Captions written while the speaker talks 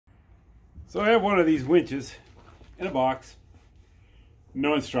So I have one of these winches in a box,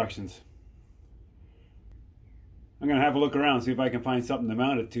 no instructions. I'm going to have a look around, see if I can find something to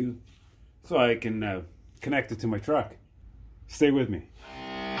mount it to so I can connect it to my truck. Stay with me.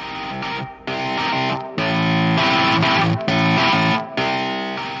 I'm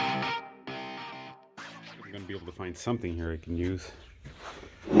going to be able to find something here I can use.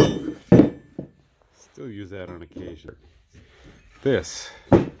 Still use that on occasion. This,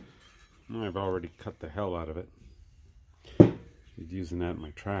 I've already cut the hell out of it. Using that in my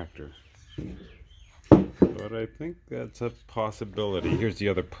tractor. But I think that's a possibility. Here's the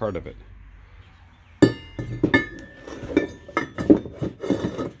other part of it. I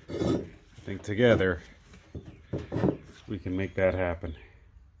think together we can make that happen,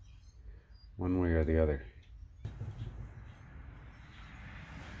 one way or the other.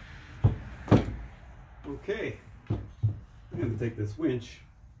 Okay, I'm going to take this winch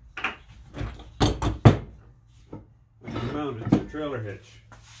and mount it to a trailer hitch.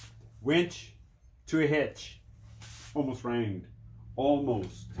 Winch to a hitch. Almost rhymed.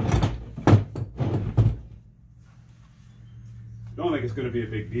 Almost. Don't think it's going to be a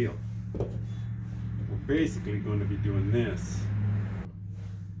big deal. We're basically going to be doing this.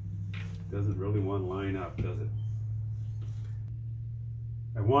 Doesn't really want to line up, does it?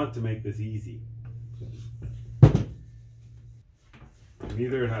 I want to make this easy.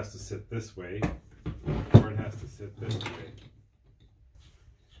 Either it has to sit this way, or it has to sit this way.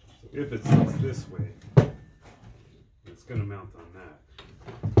 So if it sits this way, it's going to mount on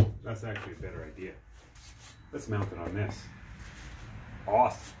that. That's actually a better idea. Let's mount it on this.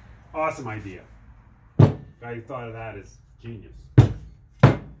 Awesome. Awesome idea. Guy who thought of that is genius.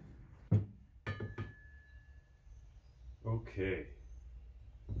 Okay.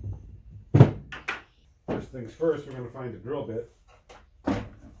 First things first, we're going to find a drill bit.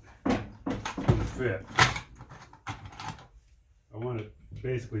 Fit. I want it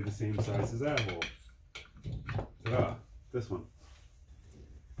basically the same size as that hole. Ta-da, this one.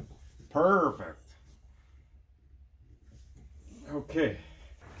 Perfect. Okay,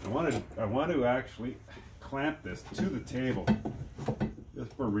 I want to actually clamp this to the table,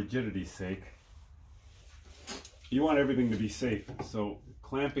 just for rigidity's sake. You want everything to be safe, so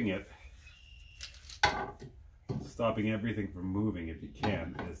clamping it, stopping everything from moving if you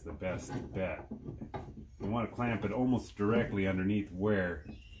can, is the best bet. You want to clamp it almost directly underneath where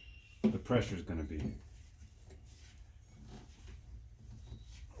the pressure is going to be.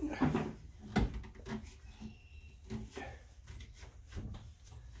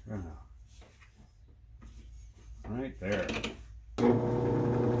 Right there.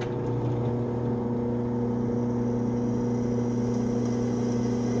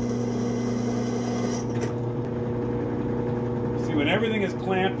 When everything is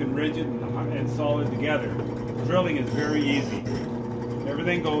clamped and rigid and solid together, drilling is very easy.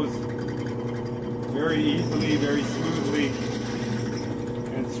 Everything goes very easily, very smoothly,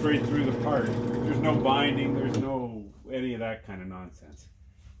 and straight through the part. There's no binding, there's no any of that kind of nonsense.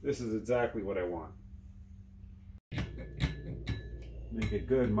 This is exactly what I want. Make a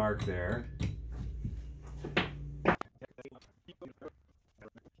good mark there.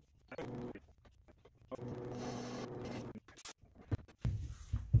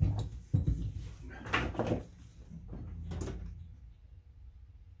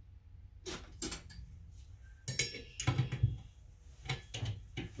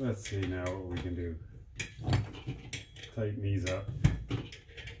 Let's see now what we can do. Tighten these up.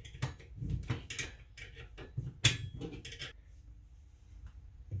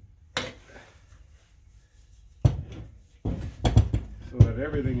 So that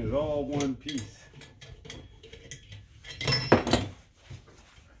everything is all one piece.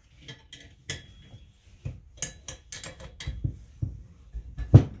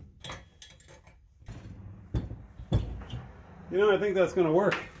 You know, I think that's going to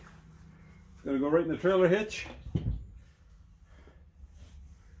work. It's going to go right in the trailer hitch.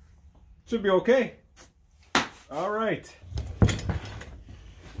 Should be okay. All right.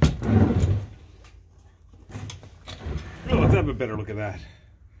 Oh, let's have a better look at that.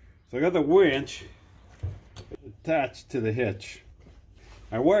 So I got the winch attached to the hitch.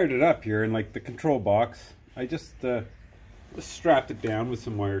 I wired it up here in like the control box. I just strapped it down with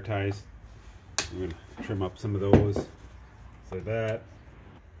some wire ties. I'm going to trim up some of those. Like that.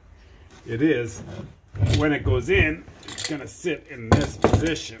 It is, when it goes in, it's going to sit in this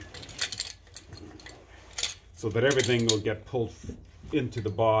position so that everything will get pulled into the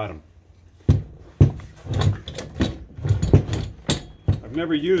bottom. I've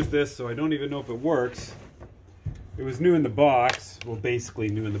never used this, so I don't even know if it works. It was new in the box. Well, basically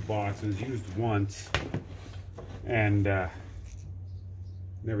new in the box. It was used once and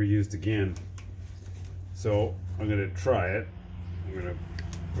never used again. So I'm gonna try it. I'm gonna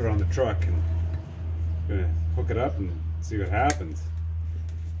put it on the truck and gonna hook it up and see what happens.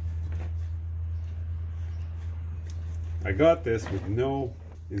 I got this with no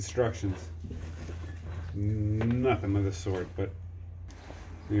instructions, nothing of the sort, but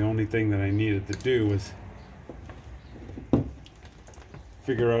the only thing that I needed to do was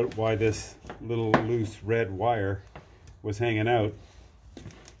figure out why this little loose red wire was hanging out,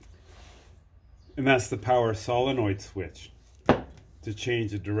 and that's the power solenoid switch to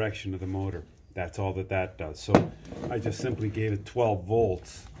change the direction of the motor. That's all that does. So I just simply gave it 12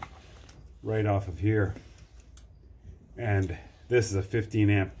 volts right off of here, and this is a 15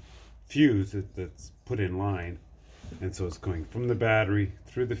 amp fuse that's put in line, and so it's going from the battery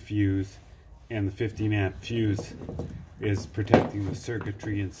through the fuse, and the 15 amp fuse is protecting the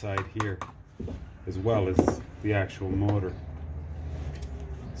circuitry inside here as well as the actual motor.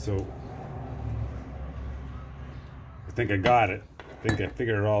 So I think I got it. I think I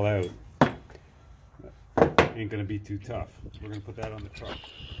figured it all out. Ain't gonna be too tough. We're gonna put that on the truck.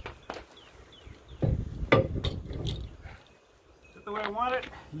 Is that the way I want it?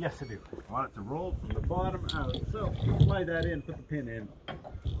 Yes, I do. I want it to roll from the bottom out. So slide that in, put the pin in.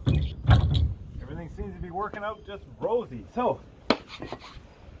 Everything seems to be working out just rosy. So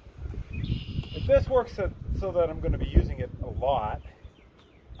if this works so that I'm going to be using it a lot,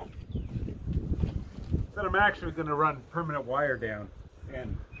 then I'm actually going to run permanent wire down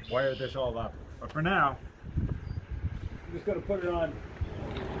and wire this all up. But for now, I'm just going to put it on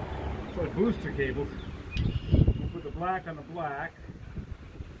for booster cables. We'll put the black on the black.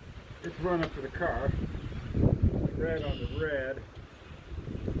 It's run up to the car. Red on the red.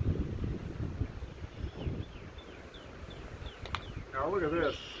 Now look at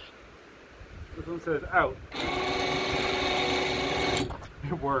this. This one says out.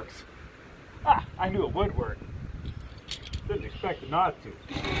 It works. Ah, I knew it would work. Didn't expect it not to.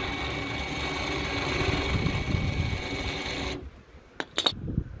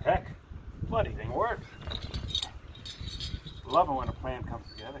 Heck, bloody thing works. Love it when a plan comes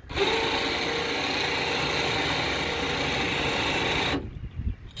together.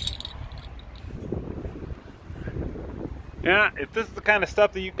 Yeah, if this is the kind of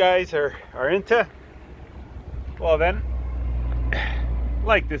stuff that you guys are into, well then,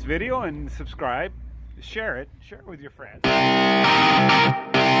 like this video and subscribe, share it with your friends.